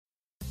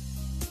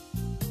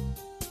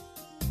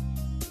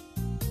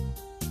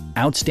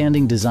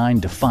Outstanding design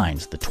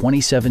defines the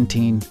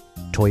 2017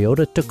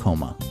 Toyota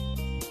Tacoma.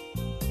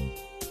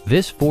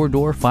 This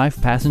four-door,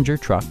 five-passenger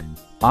truck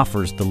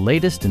offers the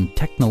latest in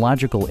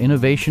technological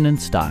innovation and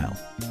style.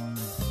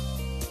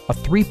 A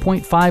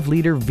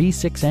 3.5-liter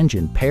V6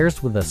 engine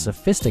pairs with a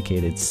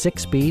sophisticated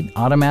 6-speed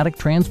automatic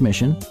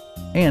transmission,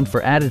 and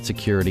for added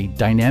security,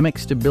 dynamic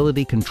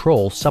stability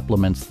control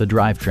supplements the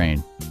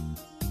drivetrain.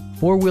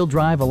 Four-wheel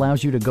drive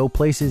allows you to go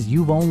places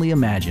you've only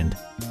imagined.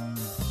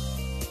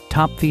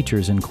 Top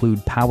features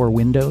include power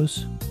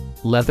windows,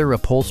 leather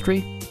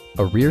upholstery,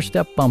 a rear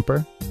step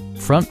bumper,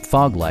 front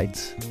fog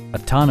lights, a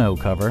tonneau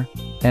cover,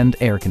 and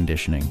air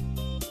conditioning.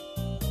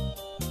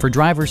 For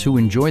drivers who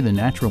enjoy the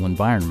natural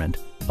environment,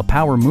 a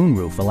power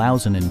moonroof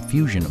allows an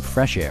infusion of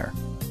fresh air.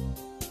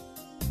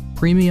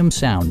 Premium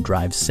sound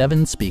drives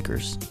 7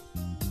 speakers,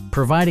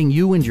 providing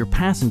you and your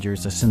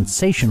passengers a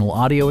sensational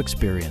audio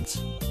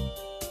experience.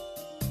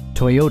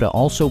 Toyota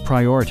also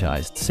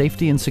prioritized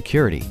safety and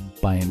security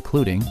by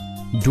including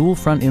dual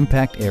front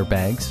impact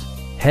airbags,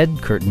 head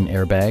curtain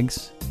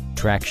airbags,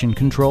 traction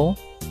control,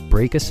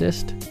 brake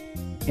assist,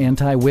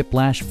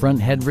 anti-whiplash front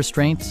head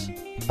restraints,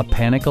 a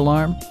panic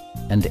alarm,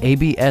 and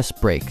ABS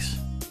brakes.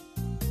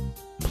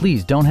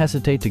 Please don't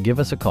hesitate to give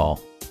us a call.